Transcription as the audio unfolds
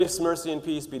Grace, mercy, and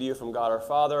peace be to you from God our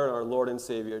Father and our Lord and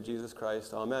Savior, Jesus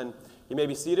Christ. Amen. You may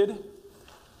be seated.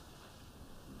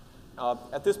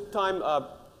 At this time,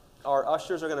 our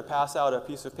ushers are going to pass out a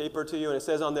piece of paper to you, and it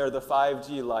says on there, the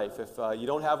 5G life. If you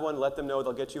don't have one, let them know.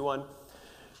 They'll get you one.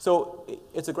 So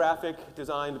it's a graphic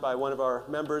designed by one of our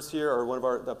members here, or one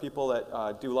of the people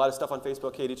that do a lot of stuff on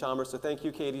Facebook, Katie Chalmers. So thank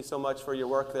you, Katie, so much for your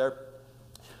work there.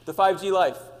 The 5G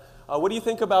life. What do you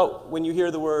think about when you hear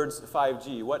the words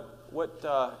 5G? What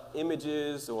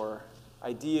images or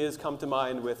ideas come to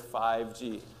mind with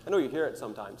 5G? I know you hear it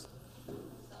sometimes.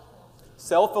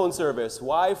 Cell phone service,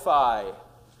 Wi-Fi.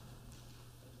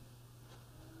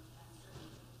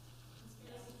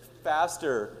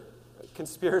 Faster.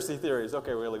 Conspiracy theories.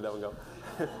 Okay, we're going to leave that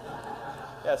one go.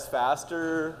 Yes,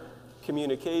 faster.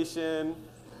 Communication.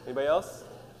 Anybody else?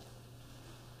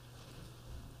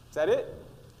 Is that it?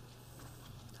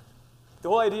 The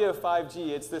whole idea of 5G,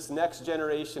 it's this next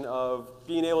generation of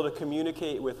being able to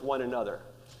communicate with one another,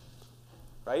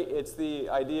 right? It's the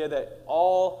idea that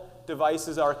all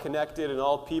devices are connected and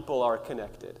all people are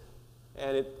connected,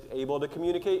 and it's able to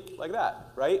communicate like that,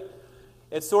 right?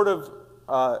 It's sort of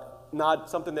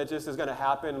not something that just is going to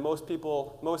happen.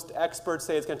 Most experts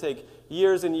say it's going to take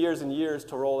years and years and years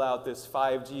to roll out this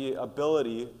 5G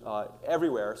ability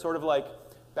everywhere. Sort of like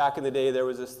back in the day, there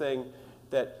was this thing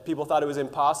that people thought it was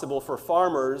impossible for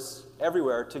farmers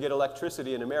everywhere to get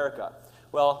electricity in America.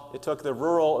 Well, it took the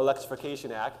Rural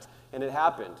Electrification Act, and it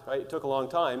happened, right? It took a long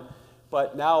time.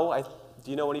 But now,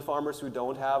 do you know any farmers who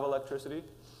don't have electricity?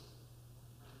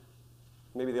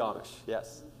 Maybe the Amish,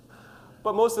 yes.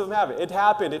 But most of them have it. It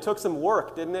happened. It took some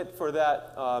work, didn't it, for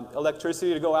that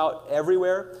electricity to go out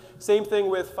everywhere? Same thing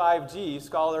with 5G.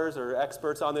 Scholars or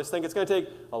experts on this think it's going to take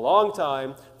a long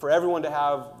time for everyone to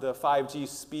have the 5G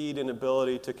speed and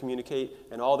ability to communicate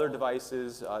and all their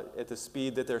devices at the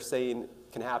speed that they're saying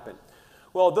can happen.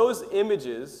 Well, those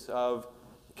images of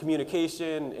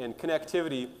communication and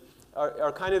connectivity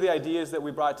are kind of the ideas that we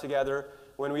brought together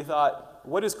when we thought,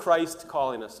 what is Christ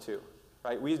calling us to?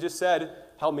 Right? We just said,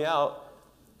 help me out.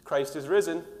 Christ is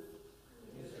risen.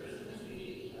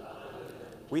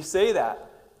 We say that,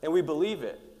 and we believe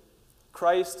it.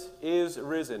 Christ is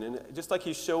risen. And just like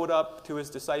he showed up to his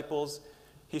disciples,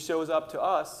 he shows up to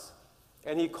us,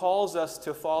 and he calls us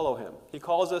to follow him. He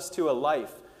calls us to a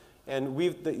life. And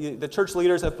the church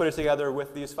leaders have put it together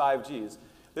with these 5Gs.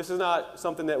 This is not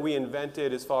something that we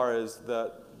invented as far as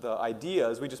the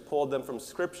ideas. We just pulled them from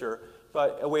Scripture,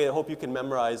 but a way I hope you can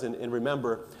memorize and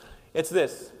remember. It's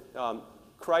this.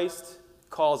 Christ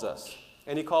calls us,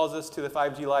 and he calls us to the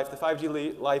 5G life. The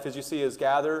 5G life, as you see, is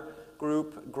gather,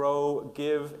 group, grow,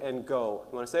 give, and go.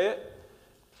 You want to say it?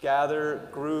 Gather,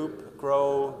 group,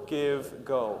 grow, give,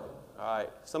 go. All right.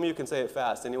 Some of you can say it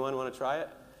fast. Anyone want to try it?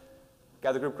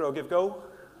 Gather, group, grow, give, go?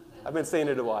 I've been saying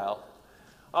it a while.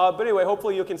 But anyway,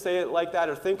 hopefully you can say it like that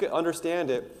or think it,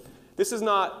 understand it. This is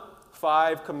not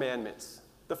 5 commandments.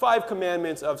 The 5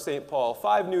 commandments of St. Paul,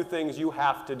 5 new things you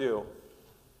have to do.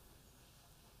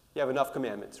 You have enough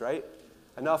commandments, right?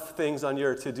 Enough things on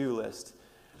your to-do list.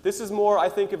 This is more, I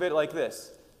think of it like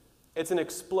this. It's an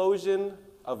explosion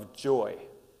of joy,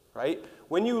 right?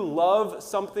 When you love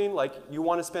something, like you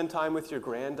want to spend time with your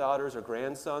granddaughters or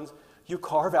grandsons, you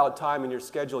carve out time in your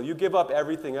schedule. You give up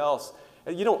everything else.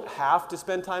 And you don't have to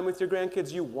spend time with your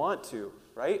grandkids. You want to,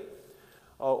 right?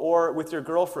 Or with your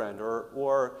girlfriend,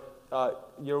 or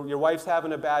your wife's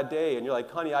having a bad day, and you're like,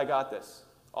 honey, I got this.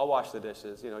 I'll wash the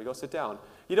dishes. You go sit down.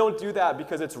 You don't do that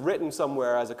because it's written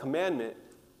somewhere as a commandment.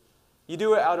 You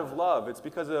do it out of love. It's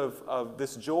because of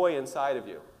this joy inside of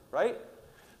you, right?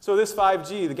 So this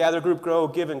 5G, the gather, group, grow,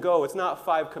 give, and go, it's not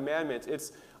 5 commandments.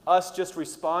 It's us just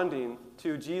responding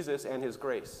to Jesus and his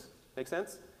grace. Make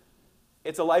sense?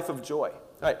 It's a life of joy.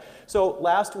 All right. So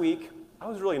last week, I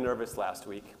was really nervous last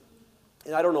week.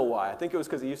 And I don't know why. I think it was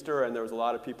because Easter and there was a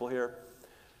lot of people here.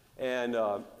 And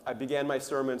I began my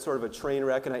sermon sort of a train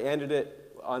wreck, and I ended it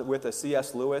with a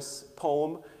C.S. Lewis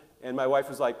poem, and my wife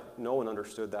was like, no one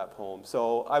understood that poem.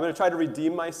 So I'm going to try to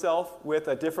redeem myself with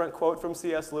a different quote from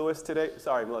C.S. Lewis today.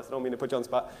 Sorry, Melissa, I don't mean to put you on the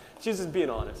spot. She's just being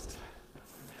honest.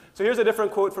 So here's a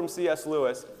different quote from C.S.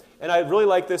 Lewis, and I really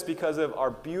like this because of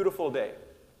our beautiful day.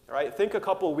 All right? Think a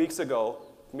couple weeks ago,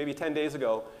 maybe 10 days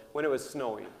ago, when it was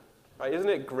snowing. Right? Isn't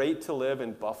it great to live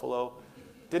in Buffalo?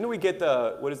 Didn't we get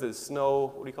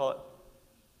snow, what do you call it?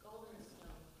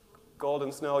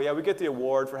 Golden snow. Yeah, we get the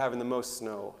award for having the most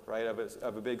snow, right,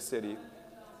 of a big city.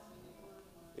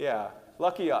 Yeah,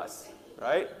 lucky us,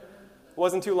 right? It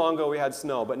wasn't too long ago we had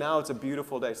snow, but now it's a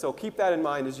beautiful day. So keep that in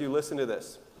mind as you listen to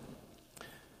this.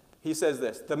 He says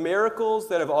this, the miracles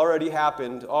that have already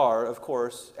happened are, of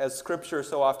course, as Scripture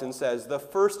so often says, the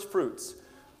first fruits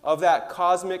of that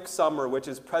cosmic summer which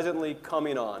is presently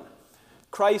coming on.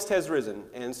 Christ has risen,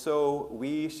 and so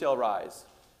we shall rise.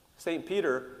 St.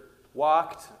 Peter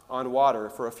walked on water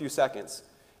for a few seconds.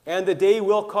 And the day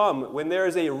will come when there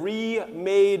is a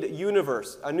remade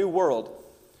universe, a new world.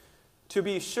 To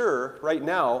be sure, right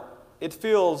now, it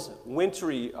feels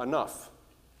wintry enough.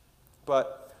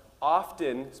 But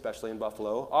often, especially in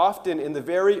Buffalo, often in the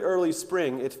very early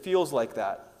spring, it feels like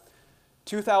that.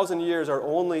 2,000 years are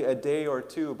only a day or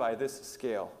two by this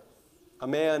scale. A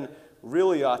man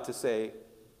really ought to say,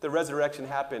 the resurrection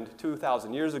happened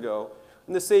 2,000 years ago,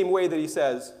 in the same way that he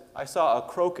says, I saw a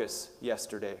crocus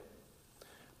yesterday.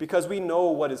 Because we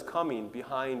know what is coming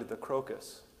behind the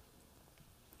crocus.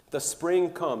 The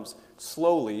spring comes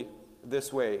slowly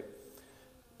this way.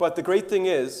 But the great thing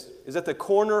is that the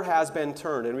corner has been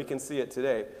turned, and we can see it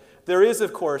today. There is,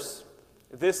 of course,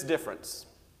 this difference.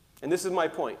 And this is my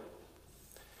point.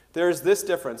 There is this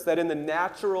difference, that in the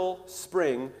natural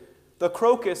spring, the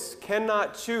crocus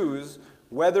cannot choose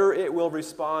whether it will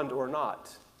respond or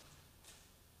not.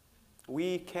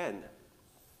 We can.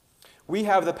 We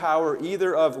have the power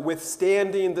either of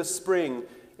withstanding the spring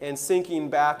and sinking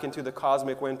back into the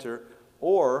cosmic winter,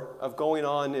 or of going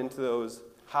on into those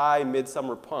high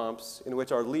midsummer pomps in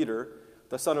which our leader,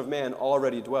 the Son of Man,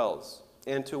 already dwells,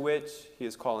 and to which he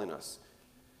is calling us.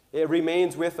 It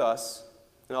remains with us,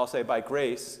 and I'll say by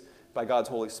grace, by God's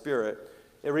Holy Spirit,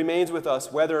 it remains with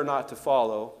us whether or not to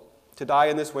follow, to die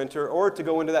in this winter, or to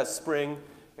go into that spring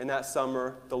and that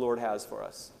summer the Lord has for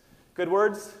us. Good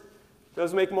words?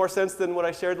 Those make more sense than what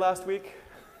I shared last week?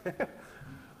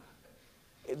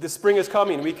 The spring is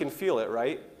coming. We can feel it,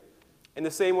 right? In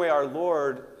the same way, our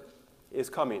Lord is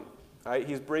coming, right?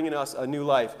 He's bringing us a new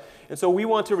life. And so we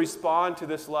want to respond to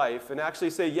this life and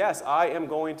actually say, yes, I am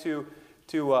going to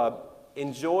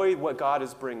enjoy what God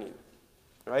is bringing,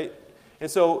 right? And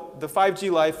so the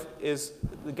 5G life is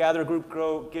the gather, group,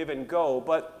 grow, give, and go,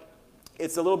 but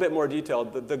it's a little bit more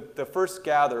detailed. The first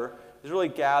gather is really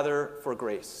gather for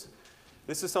grace.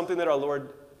 This is something that our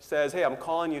Lord says, hey, I'm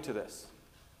calling you to this.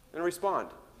 And respond,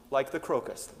 like the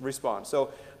crocus, respond.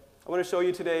 So I want to show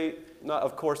you today,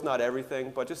 of course, not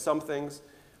everything, but just some things.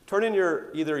 Turn in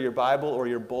either your Bible or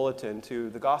your bulletin to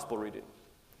the gospel reading.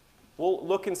 We'll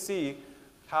look and see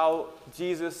how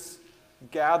Jesus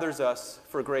gathers us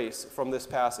for grace from this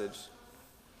passage.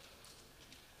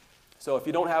 So if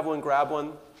you don't have one, grab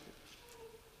one.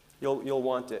 You'll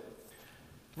want it.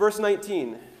 Verse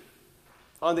 19.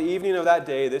 On the evening of that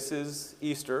day, this is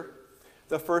Easter,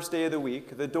 the first day of the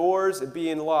week, the doors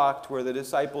being locked where the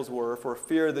disciples were for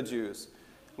fear of the Jews.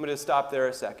 I'm going to stop there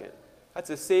a second. That's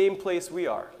the same place we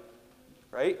are,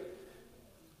 right?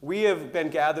 We have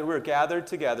been gathered, we're gathered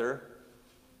together.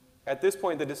 At this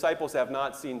point, the disciples have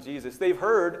not seen Jesus. They've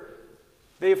heard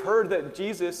that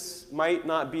Jesus might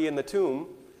not be in the tomb,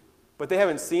 but they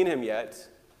haven't seen him yet.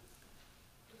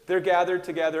 They're gathered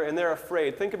together and they're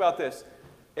afraid. Think about this.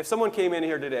 If someone came in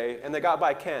here today and they got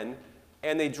by Ken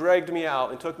and they dragged me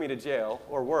out and took me to jail,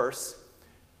 or worse,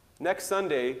 next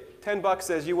Sunday, $10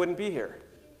 says you wouldn't be here.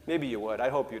 Maybe you would. I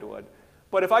hope you would.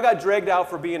 But if I got dragged out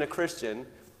for being a Christian,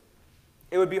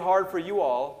 it would be hard for you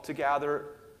all to gather,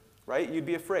 right? You'd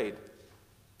be afraid.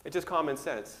 It's just common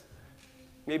sense.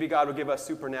 Maybe God would give us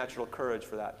supernatural courage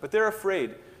for that. But they're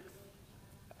afraid.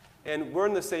 And we're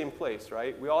in the same place,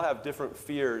 right? We all have different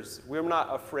fears. We're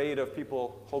not afraid of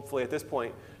people, hopefully at this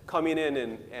point, coming in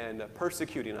and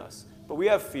persecuting us. But we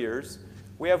have fears.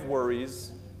 We have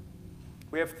worries.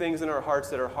 We have things in our hearts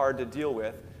that are hard to deal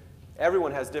with.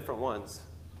 Everyone has different ones,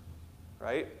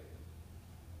 right?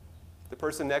 The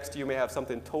person next to you may have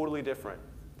something totally different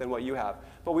than what you have.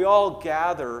 But we all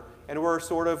gather and we're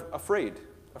sort of afraid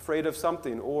of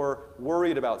something or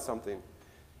worried about something.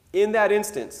 In that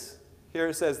instance, here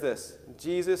it says this,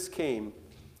 Jesus came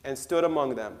and stood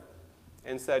among them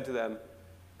and said to them,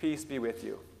 peace be with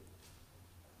you.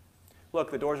 Look,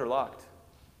 the doors are locked.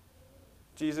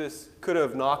 Jesus could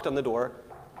have knocked on the door.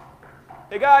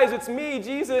 Hey guys, it's me,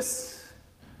 Jesus.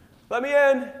 Let me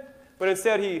in. But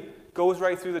instead he goes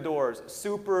right through the doors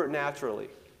supernaturally.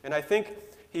 And I think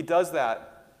he does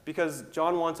that because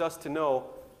John wants us to know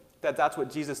that that's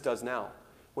what Jesus does now.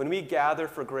 When we gather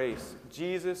for grace,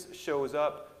 Jesus shows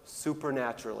up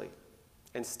supernaturally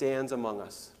and stands among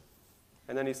us.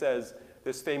 And then he says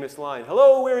this famous line,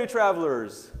 hello, weary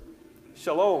travelers,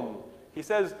 shalom. He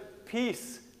says,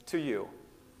 peace to you,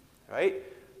 right?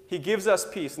 He gives us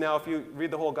peace. Now, if you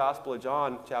read the whole Gospel of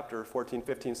John, chapter 14,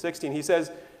 15, 16, he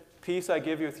says, peace I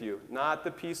give with you, not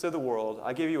the peace of the world.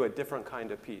 I give you a different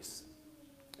kind of peace.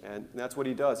 And that's what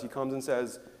he does. He comes and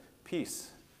says,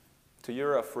 peace. To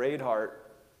your afraid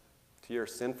heart, to your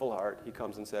sinful heart, he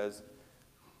comes and says,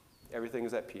 everything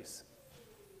is at peace.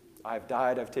 I've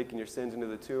died, I've taken your sins into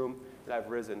the tomb, and I've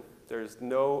risen. There's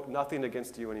nothing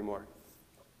against you anymore.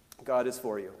 God is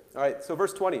for you. All right, so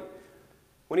verse 20.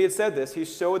 When he had said this, he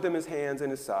showed them his hands and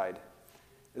his side.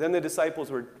 And then the disciples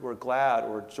were glad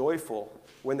or joyful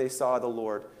when they saw the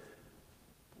Lord.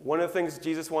 One of the things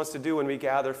Jesus wants to do when we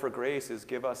gather for grace is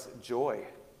give us joy.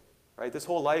 Right? This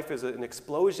whole life is an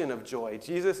explosion of joy.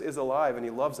 Jesus is alive and he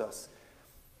loves us.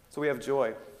 So we have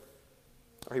joy.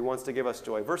 Or he wants to give us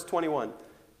joy. Verse 21.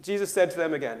 Jesus said to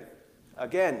them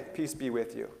again, peace be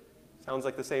with you. Sounds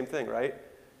like the same thing, right?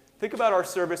 Think about our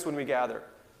service when we gather.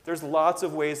 There's lots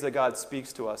of ways that God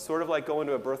speaks to us, sort of like going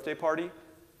to a birthday party.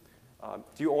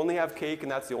 Do you only have cake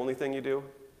and that's the only thing you do?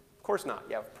 Of course not.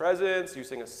 You have presents, you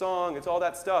sing a song, it's all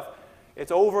that stuff.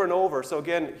 It's over and over. So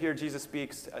again, here Jesus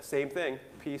speaks, same thing,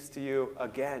 peace to you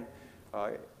again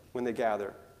when they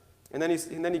gather. And then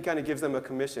he kind of gives them a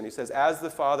commission. He says, as the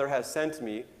Father has sent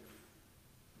me,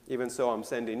 even so I'm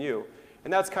sending you.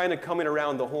 And that's kind of coming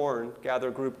around the horn, gather,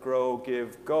 group, grow,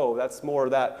 give, go. That's more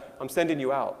that I'm sending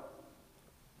you out.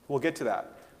 We'll get to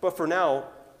that. But for now,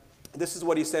 this is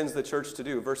what he sends the church to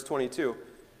do. Verse 22.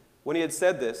 When he had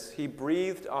said this, he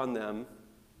breathed on them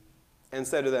and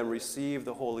said to them, receive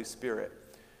the Holy Spirit.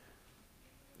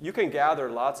 You can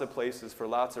gather lots of places for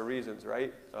lots of reasons,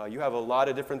 right? You have a lot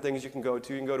of different things you can go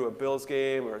to. You can go to a Bills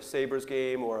game or a Sabres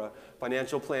game or a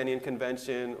financial planning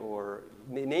convention or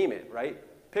name it, right?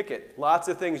 Pick it. Lots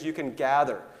of things you can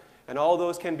gather. And all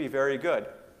those can be very good.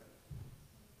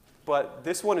 But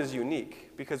this one is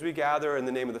unique because we gather in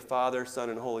the name of the Father, Son,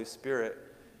 and Holy Spirit,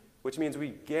 which means we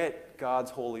get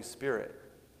God's Holy Spirit.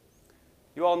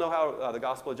 You all know how the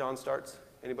Gospel of John starts?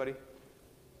 Anybody?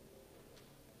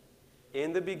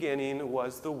 In the beginning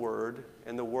was the Word,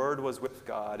 and the Word was with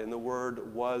God, and the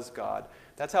Word was God.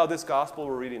 That's how this Gospel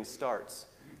we're reading starts.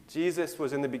 Jesus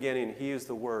was in the beginning. He is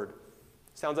the Word.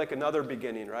 Sounds like another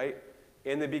beginning, right?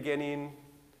 In the beginning,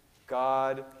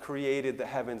 God created the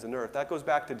heavens and earth. That goes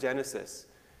back to Genesis.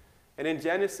 And in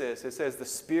Genesis, it says the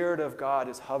Spirit of God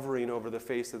is hovering over the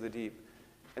face of the deep.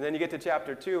 And then you get to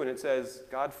chapter 2, and it says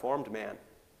God formed man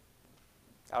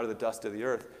out of the dust of the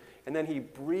earth. And then he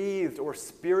breathed, or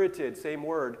spirited, same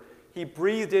word, he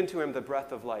breathed into him the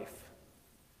breath of life.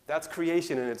 That's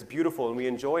creation, and it's beautiful, and we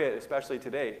enjoy it, especially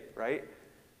today, right?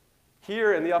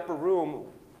 Here in the upper room,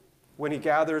 when he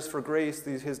gathers for grace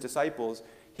his disciples,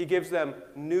 he gives them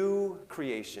new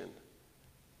creation.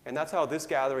 And that's how this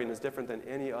gathering is different than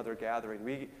any other gathering.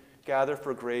 We gather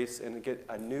for grace and get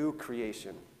a new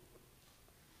creation.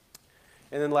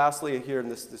 And then lastly, here in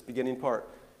this beginning part,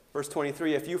 verse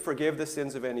 23, if you forgive the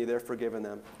sins of any, they're forgiven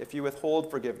them. If you withhold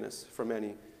forgiveness from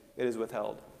any, it is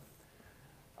withheld.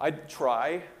 I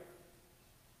try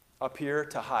up here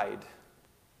to hide.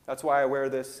 That's why I wear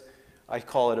this, I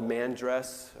call it a man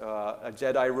dress, a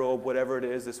Jedi robe, whatever it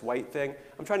is, this white thing.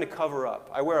 I'm trying to cover up.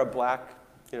 I wear a black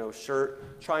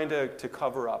shirt, trying to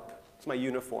cover up. It's my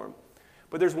uniform.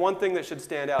 But there's one thing that should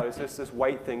stand out. It's just this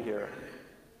white thing here.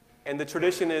 And the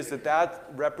tradition is that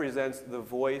represents the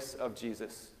voice of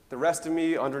Jesus. The rest of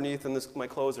me underneath and my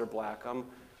clothes are black. I'm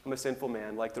a sinful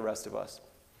man like the rest of us.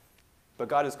 But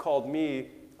God has called me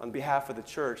on behalf of the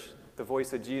church, the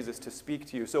voice of Jesus, to speak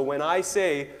to you. So when I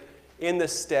say, in the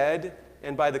stead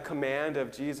and by the command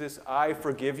of Jesus, I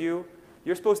forgive you,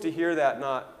 you're supposed to hear that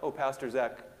not, oh, Pastor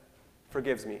Zach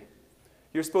forgives me.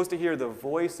 You're supposed to hear the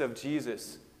voice of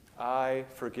Jesus, I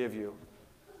forgive you.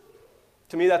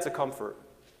 To me, that's a comfort.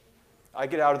 I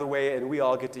get out of the way and we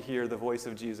all get to hear the voice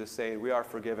of Jesus saying we are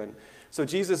forgiven. So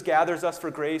Jesus gathers us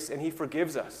for grace and he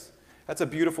forgives us. That's a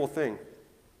beautiful thing.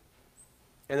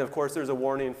 And of course, there's a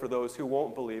warning for those who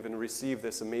won't believe and receive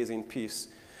this amazing peace.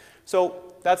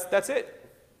 So that's it.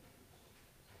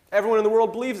 Everyone in the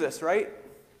world believes this, right?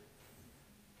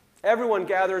 Everyone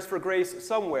gathers for grace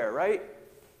somewhere, right?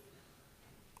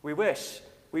 We wish.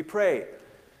 We pray.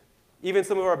 Even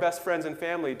some of our best friends and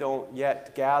family don't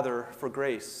yet gather for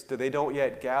grace. They don't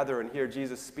yet gather and hear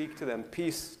Jesus speak to them,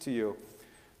 peace to you.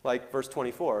 Like verse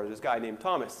 24, this guy named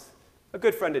Thomas, a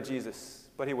good friend of Jesus,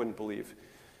 but he wouldn't believe.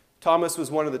 Thomas was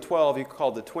one of the 12, he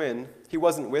called the twin. He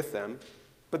wasn't with them.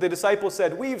 But the disciples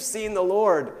said, we've seen the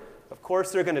Lord. Of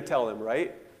course they're going to tell him,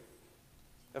 right?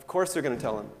 Of course they're going to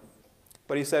tell him.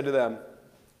 But he said to them,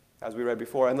 as we read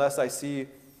before, unless I see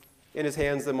in his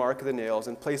hands the mark of the nails,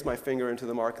 and place my finger into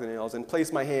the mark of the nails, and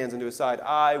place my hands into his side,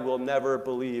 I will never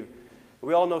believe.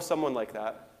 We all know someone like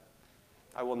that.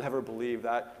 I will never believe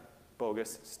that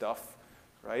bogus stuff,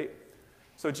 right?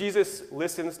 So Jesus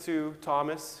listens to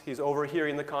Thomas. He's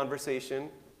overhearing the conversation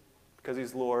because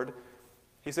he's Lord.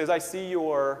 He says, I see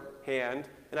your hand,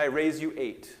 and I raise you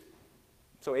 8.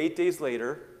 So 8 days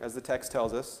later, as the text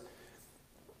tells us,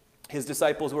 his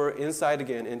disciples were inside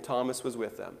again, and Thomas was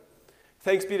with them.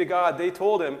 Thanks be to God, they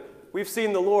told him, we've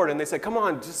seen the Lord. And they said, come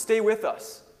on, just stay with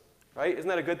us. Right? Isn't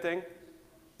that a good thing?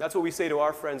 That's what we say to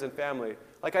our friends and family.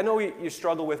 Like, I know you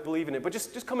struggle with believing it, but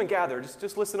just come and gather.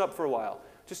 Just listen up for a while.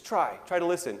 Just try to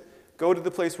listen. Go to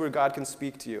the place where God can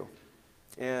speak to you.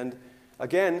 And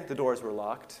again, the doors were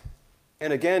locked.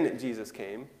 And again, Jesus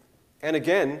came. And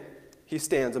again, he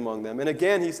stands among them. And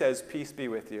again, he says, peace be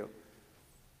with you.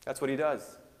 That's what he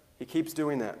does. He keeps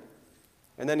doing that.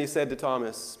 And then he said to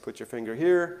Thomas, put your finger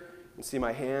here and see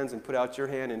my hands, and put out your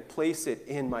hand and place it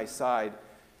in my side.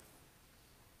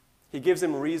 He gives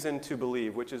him reason to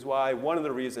believe, which is why one of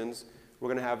the reasons we're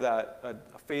going to have a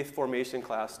faith formation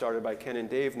class started by Ken and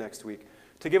Dave next week,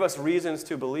 to give us reasons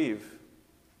to believe.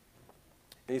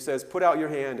 And he says, put out your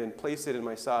hand and place it in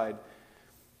my side.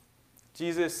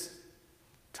 Jesus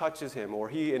touches him, or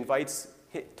he invites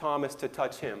Thomas to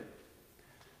touch him.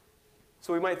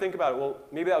 So we might think about it, well,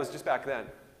 maybe that was just back then.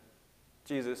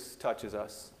 Jesus touches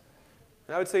us.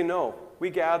 And I would say no. We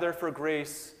gather for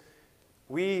grace.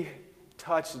 We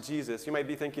touch Jesus. You might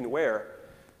be thinking, where?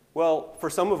 Well, for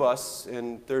some of us,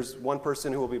 and there's one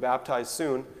person who will be baptized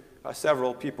soon,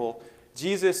 several people,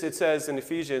 Jesus, it says in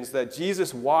Ephesians that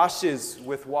Jesus washes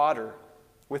with water,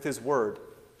 with his word.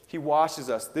 He washes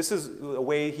us. This is the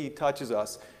way he touches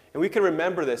us. And we can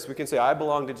remember this. We can say, I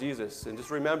belong to Jesus. And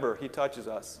just remember, he touches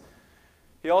us.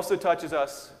 He also touches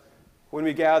us when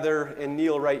we gather and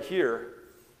kneel right here,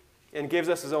 and gives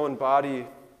us his own body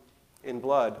and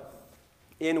blood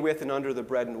in, with, and under the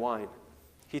bread and wine.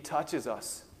 He touches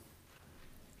us.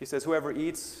 He says, whoever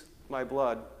eats my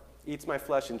blood, eats my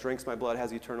flesh and drinks my blood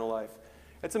has eternal life.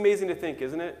 It's amazing to think,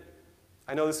 isn't it?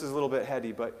 I know this is a little bit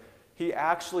heady, but he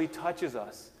actually touches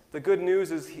us. The good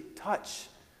news is touch.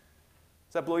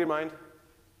 Does that blow your mind?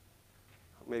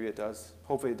 Maybe it does.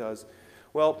 Hopefully it does.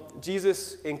 Well,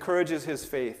 Jesus encourages his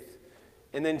faith,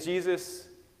 and then Jesus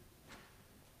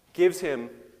gives him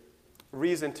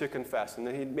reason to confess, and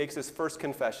then he makes his first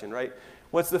confession, right?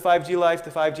 What's the 5G life?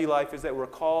 The 5G life is that we're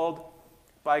called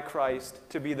by Christ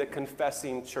to be the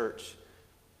confessing church.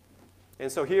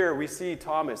 And so here we see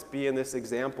Thomas be in this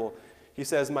example. He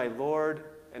says, my Lord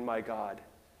and my God.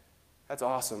 That's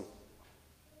awesome.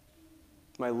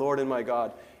 My Lord and my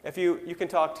God. If you can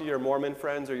talk to your Mormon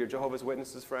friends or your Jehovah's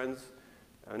Witnesses friends,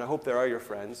 and I hope there are your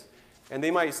friends, and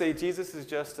they might say Jesus is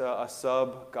just a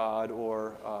sub-God,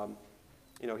 or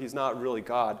he's not really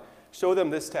God. Show them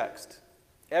this text.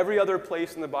 Every other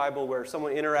place in the Bible where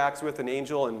someone interacts with an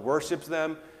angel and worships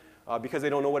them because they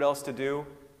don't know what else to do,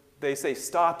 they say,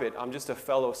 stop it, I'm just a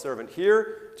fellow servant.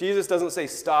 Here, Jesus doesn't say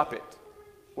stop it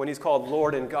when he's called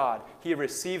Lord and God. He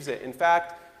receives it. In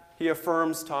fact, he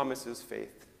affirms Thomas's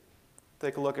faith.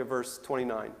 Take a look at verse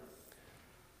 29.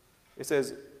 It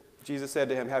says, Jesus said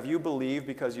to him, have you believed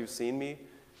because you've seen me?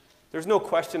 There's no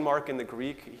question mark in the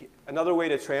Greek. Another way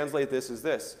to translate this is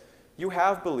this. You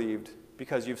have believed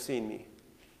because you've seen me.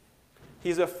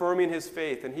 He's affirming his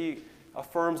faith, and he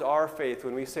affirms our faith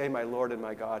when we say, my Lord and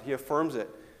my God. He affirms it.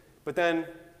 But then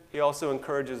he also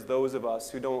encourages those of us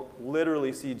who don't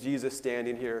literally see Jesus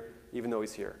standing here, even though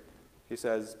he's here. He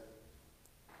says,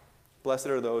 blessed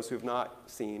are those who have not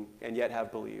seen and yet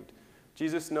have believed.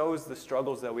 Jesus knows the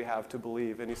struggles that we have to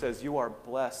believe, and he says, you are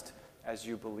blessed as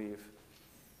you believe.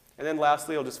 And then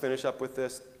lastly, I'll just finish up with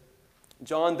this.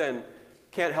 John then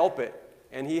can't help it,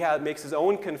 and he makes his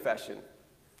own confession.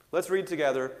 Let's read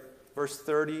together verse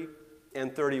 30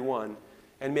 and 31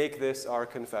 and make this our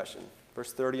confession.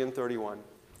 Verse 30 and 31.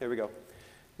 Here we go.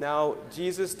 Now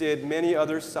Jesus did many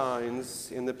other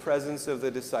signs in the presence of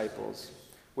the disciples,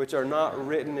 which are not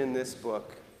written in this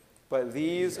book, but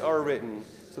these are written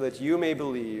so that you may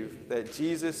believe that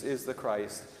Jesus is the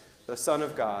Christ, the Son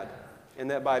of God,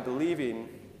 and that by believing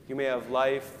you may have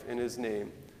life in his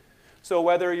name. So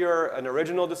whether you're an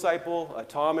original disciple, a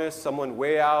Thomas, someone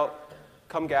way out,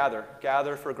 come gather.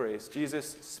 Gather for grace.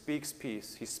 Jesus speaks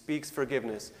peace. He speaks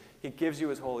forgiveness. He gives you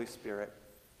his Holy Spirit.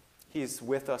 He's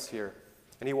with us here,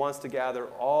 and he wants to gather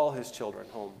all his children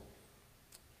home.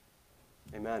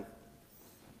 Amen.